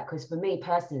say that, because for me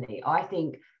personally, I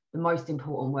think the most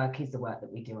important work is the work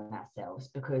that we do on ourselves,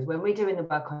 because when we're doing the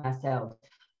work on ourselves,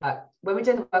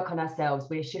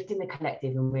 we're shifting the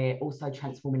collective, and we're also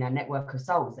transforming our network of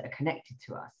souls that are connected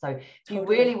to us. So if you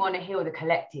really want to heal the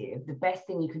collective, the best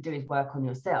thing you can do is work on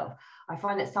yourself. I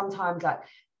find that sometimes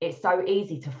it's so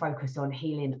easy to focus on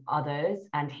healing others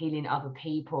and healing other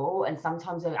people. And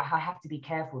sometimes I have to be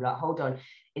careful, hold on,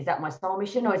 is that my soul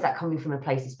mission, or is that coming from a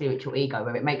place of spiritual ego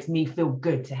where it makes me feel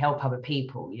good to help other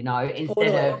people,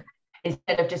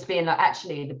 instead of just being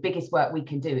actually the biggest work we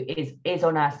can do is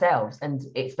on ourselves. And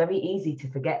it's very easy to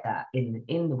forget that in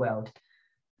the world.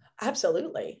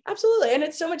 Absolutely. Absolutely. And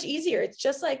it's so much easier. It's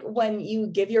just like when you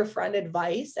give your friend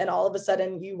advice and all of a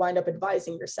sudden you wind up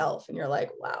advising yourself and you're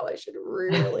like, wow, I should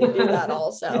really do that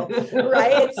also.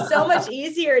 Right. It's so much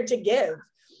easier to give.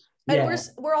 And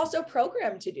we're also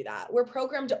programmed to do that. We're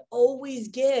programmed to always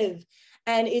give.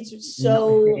 And it's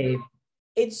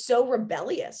so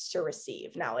rebellious to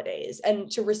receive nowadays and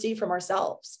to receive from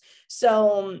ourselves.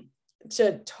 So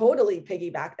to totally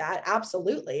piggyback that,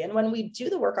 absolutely. And when we do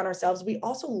the work on ourselves, we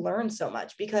also learn so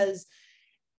much, because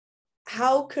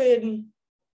how could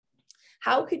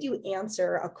you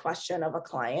answer a question of a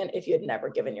client if you had never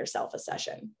given yourself a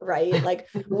session, right? Like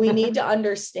we need to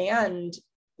understand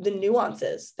the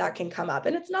nuances that can come up.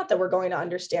 And it's not that we're going to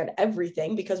understand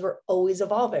everything, because we're always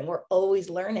evolving. We're always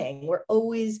learning. We're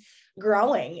always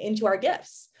growing into our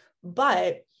gifts.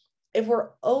 But if we're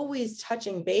always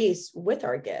touching base with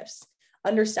our gifts,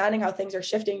 understanding how things are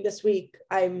shifting. This week,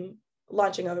 I'm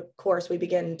launching a course. We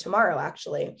begin tomorrow,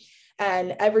 actually.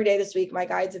 And every day this week, my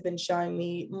guides have been showing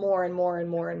me more and more and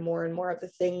more and more and more of the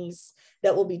things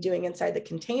that we'll be doing inside the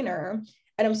container.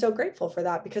 And I'm so grateful for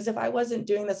that, because if I wasn't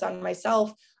doing this on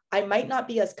myself, I might not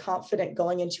be as confident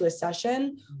going into a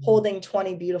session holding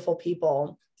 20 beautiful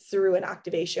people through an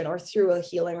activation or through a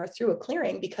healing or through a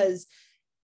clearing, because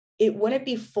it wouldn't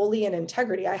be fully in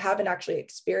integrity. I haven't actually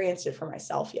experienced it for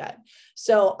myself yet.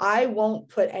 So I won't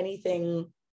put anything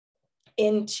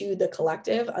into the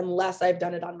collective unless I've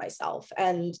done it on myself.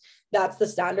 And that's the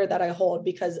standard that I hold,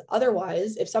 because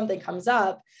otherwise, if something comes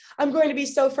up, I'm going to be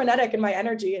so frenetic in my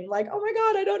energy and like, oh my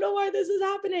God, I don't know why this is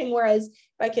happening. Whereas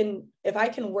if I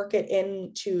can work it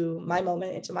into my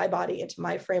moment, into my body, into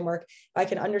my framework, if I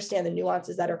can understand the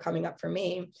nuances that are coming up for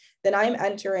me, then I'm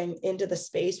entering into the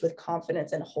space with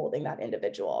confidence and holding that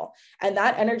individual. And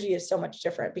that energy is so much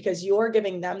different, because you're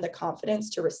giving them the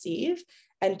confidence to receive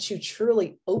and to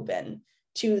truly open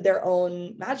to their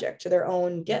own magic, to their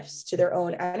own gifts, to their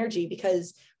own energy.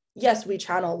 Because yes, we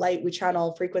channel light, we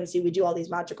channel frequency, we do all these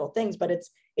magical things, but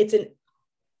it's an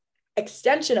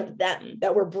extension of them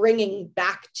that we're bringing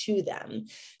back to them.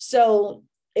 So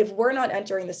if we're not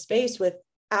entering the space with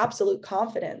absolute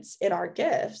confidence in our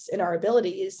gifts, in our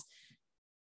abilities,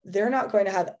 they're not going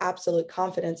to have absolute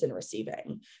confidence in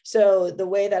receiving. So the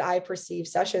way that I perceive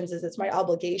sessions is it's my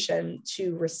obligation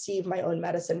to receive my own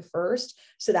medicine first,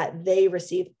 so that they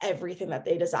receive everything that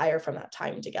they desire from that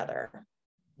time together.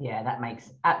 Yeah, that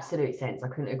makes absolute sense. I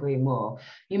couldn't agree more.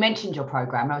 You mentioned your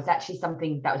program.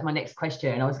 That was my next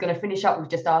question. I was going to finish up with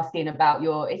just asking about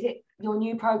your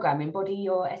new program, Embody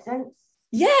Your Essence?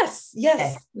 Yes.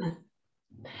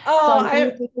 Oh, So can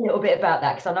you talk a little bit about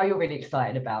that? Because I know you're really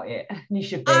excited about it. You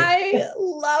should be. I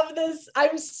love this.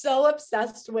 I'm so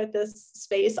obsessed with this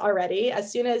space already.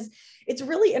 As soon as it's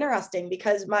really interesting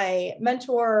because my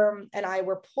mentor and I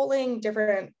were pulling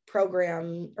different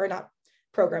not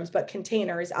programs, but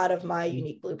containers out of my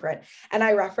unique blueprint. And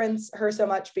I reference her so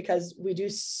much because we do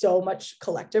so much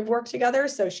collective work together.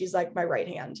 So she's like my right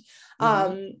hand.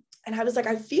 And I was like,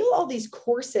 I feel all these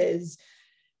courses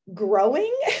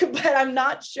growing, but I'm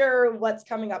not sure what's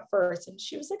coming up first. And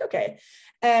she was like, okay.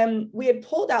 And we had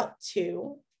pulled out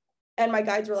 2, and my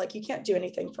guides were like, you can't do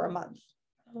anything for a month.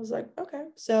 I was like, okay.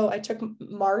 So I took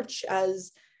March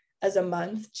as a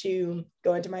month to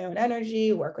go into my own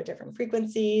energy, work with different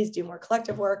frequencies, do more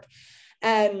collective work.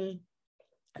 And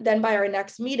then by our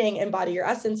next meeting, Embody Your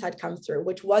Essence had come through,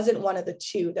 which wasn't one of the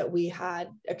 2 that we had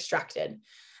extracted.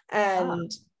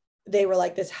 And they were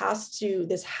like, this has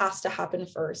to happen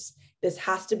first. This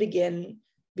has to begin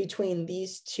between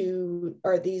these 2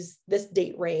 or this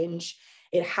date range.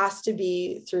 It has to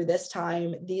be through this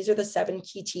time. These are the 7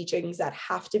 key teachings that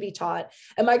have to be taught.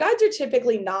 And my guides are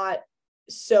typically not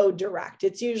so direct.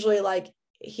 It's usually like,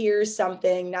 here's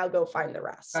something, now go find the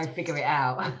rest. Go figure it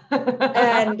out.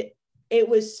 And it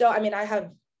was so, I mean, I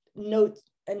have notes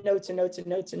and notes and notes and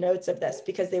notes and notes of this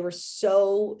because they were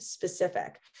so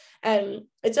specific. And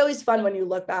it's always fun when you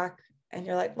look back and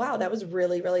you're like, wow, that was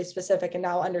really, really specific. And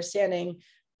now understanding,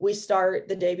 we start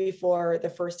the day before the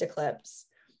first eclipse.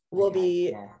 We'll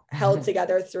be held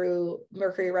together through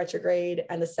Mercury retrograde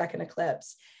and the second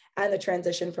eclipse and the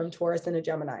transition from Taurus into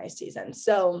Gemini season.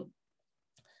 So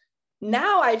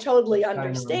now I totally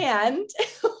understand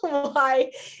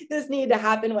why this needed to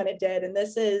happen when it did. And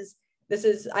this is,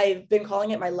 I've been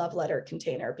calling it my love letter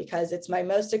container because it's my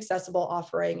most accessible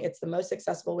offering. It's the most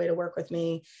accessible way to work with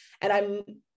me. And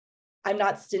I'm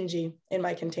not stingy in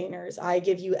my containers. I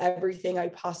give you everything I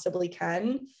possibly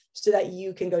can so that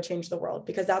you can go change the world,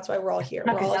 because that's why we're all here.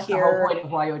 We're all here. The whole point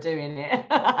of why you're doing it.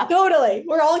 Totally.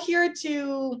 We're all here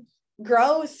to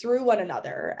grow through one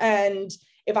another. And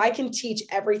if I can teach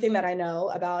everything that I know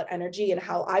about energy and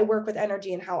how I work with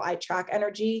energy and how I track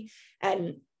energy,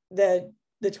 and the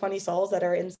 20 souls that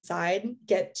are inside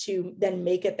get to then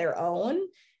make it their own,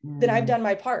 then I've done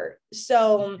my part.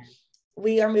 So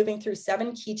we are moving through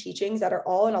 7 key teachings that are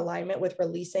all in alignment with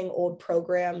releasing old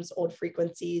programs, old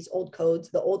frequencies, old codes,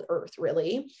 the old earth,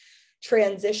 really,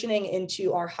 transitioning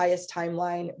into our highest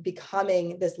timeline,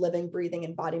 becoming this living, breathing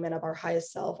embodiment of our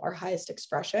highest self, our highest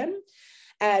expression.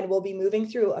 And we'll be moving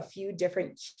through a few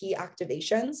different key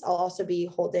activations. I'll also be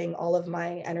holding all of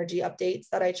my energy updates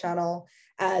that I channel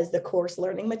as the course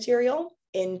learning material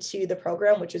into the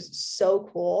program, which is so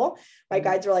cool. My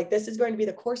guides were like, this is going to be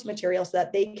the course material so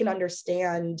that they can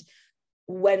understand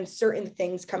when certain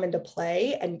things come into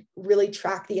play and really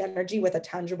track the energy with a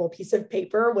tangible piece of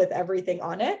paper with everything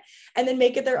on it, and then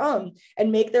make it their own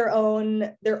and make their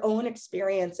own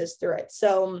experiences through it.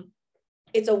 So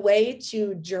it's a way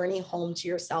to journey home to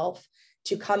yourself,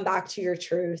 to come back to your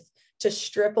truth, to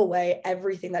strip away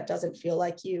everything that doesn't feel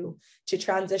like you, to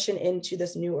transition into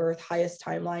this new earth, highest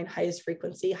timeline, highest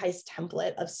frequency, highest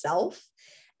template of self,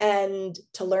 and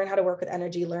to learn how to work with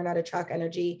energy, learn how to track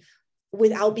energy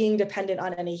without being dependent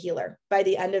on any healer. By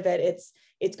the end of it,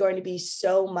 it's going to be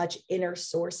so much inner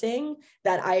sourcing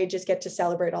that I just get to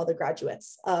celebrate all the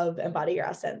graduates of Embody Your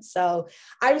Essence. So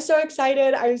I'm so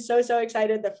excited. I'm so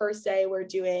excited. The first day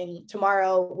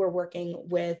tomorrow, we're working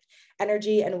with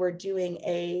energy, and we're doing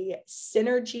a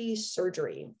synergy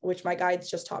surgery, which my guides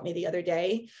just taught me the other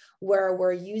day, where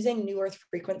we're using new earth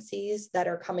frequencies that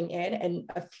are coming in and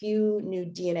a few new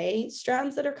DNA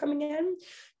strands that are coming in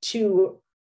to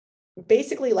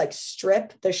basically like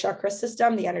strip the chakra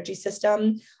system, the energy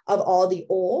system of all the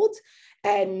old,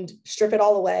 and strip it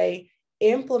all away,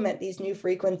 implement these new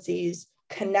frequencies,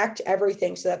 connect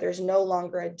everything so that there's no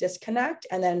longer a disconnect,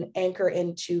 and then anchor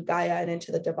into Gaia and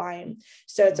into the divine.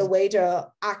 So it's a way to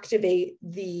activate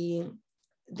the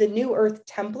new earth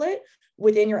template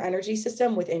within your energy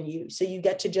system, within you. So you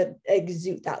get to just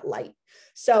exude that light.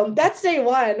 So that's day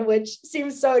 1, which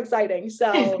seems so exciting.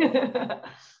 So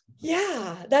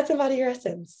yeah, that's Embody Your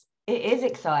Essence. It is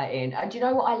exciting. And do you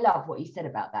know what I love? What you said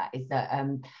about that is that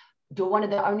you're one of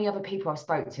the only other people I've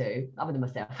spoke to, other than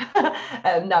myself,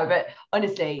 no, but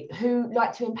honestly, who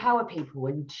like to empower people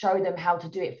and show them how to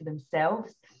do it for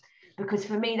themselves. Because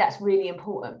for me, that's really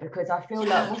important, because I feel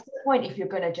like, what's the point if you're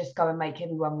going to just go and make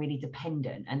everyone really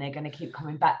dependent and they're going to keep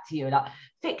coming back to you like,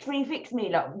 fix me.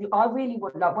 Like, I really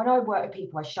want, like, when I work with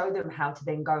people, I show them how to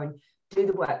then go and do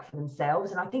the work for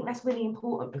themselves. And I think that's really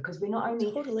important, because we're not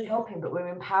only helping, but we're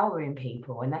empowering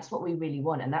people. And that's what we really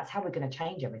want. And that's how we're going to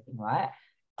change everything, right?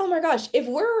 Oh my gosh, if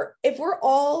we're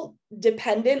all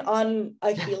dependent on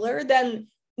a healer, then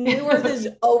New Earth is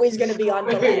always going to be on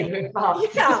delay.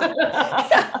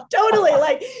 Yeah, totally.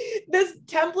 Like this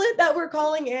template that we're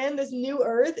calling in, this New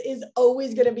Earth is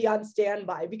always going to be on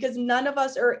standby because none of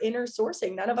us are inner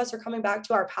sourcing. None of us are coming back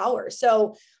to our power.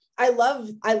 So I love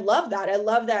that. I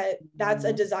love that that's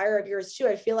a desire of yours too.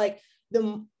 I feel like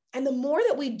the more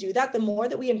that we do that, the more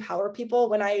that we empower people.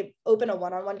 When I open a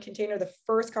one-on-one container, the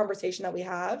first conversation that we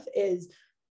have is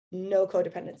no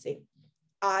codependency.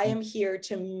 I am here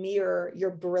to mirror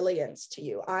your brilliance to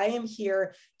you. I am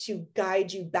here to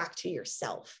guide you back to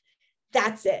yourself.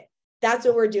 That's it. That's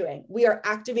what we're doing. We are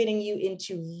activating you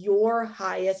into your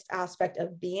highest aspect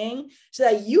of being so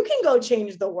that you can go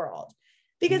change the world,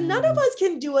 because none of us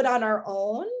can do it on our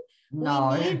own.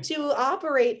 No. We need to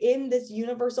operate in this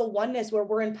universal oneness where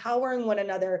we're empowering one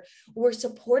another, we're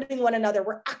supporting one another,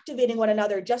 we're activating one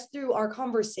another just through our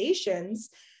conversations.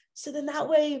 So then that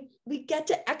way we get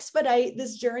to expedite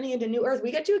this journey into New Earth.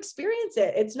 We get to experience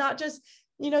it. It's not just,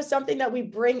 something that we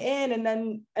bring in and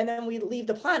then we leave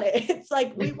the planet. It's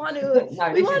like we want to,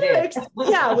 we want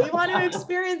to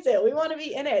experience it. We want to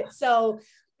be in it. So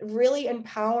really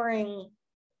empowering.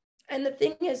 And the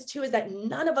thing is too, is that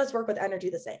none of us work with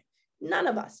energy the same. None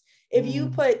of us. If you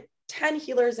put 10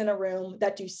 healers in a room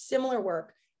that do similar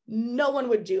work, no one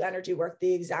would do energy work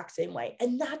the exact same way.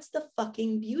 And that's the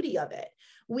fucking beauty of it.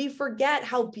 We forget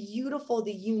how beautiful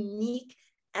the unique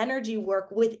energy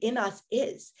work within us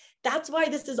is. That's why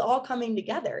this is all coming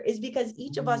together, is because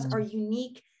each of us are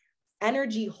unique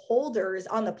energy holders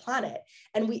on the planet,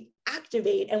 and we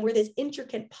activate, and we're this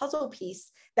intricate puzzle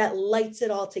piece that lights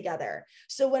it all together.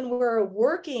 So when we're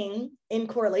working in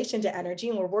correlation to energy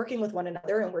and we're working with one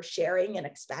another and we're sharing and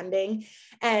expanding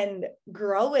and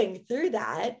growing through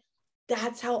that,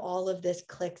 that's how all of this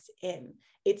clicks in.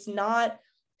 It's not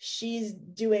she's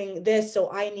doing this, so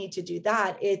I need to do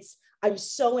that. It's I'm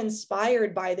so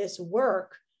inspired by this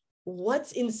work.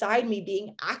 What's inside me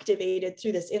being activated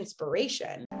through this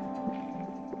inspiration?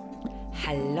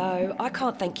 Hello, I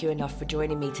can't thank you enough for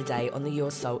joining me today on the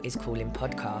Your Soul is Calling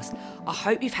podcast. I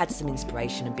hope you've had some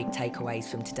inspiration and big takeaways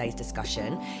from today's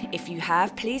discussion. If you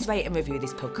have, please rate and review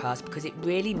this podcast because it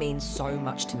really means so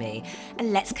much to me.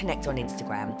 And let's connect on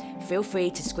Instagram. Feel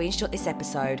free to screenshot this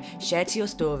episode, share to your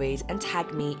stories, and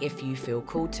tag me if you feel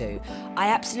called to. I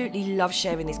absolutely love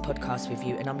sharing this podcast with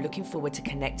you, and I'm looking forward to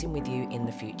connecting with you in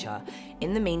the future.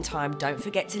 In the meantime, don't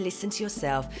forget to listen to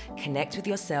yourself, connect with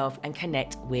yourself, and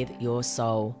connect with your soul.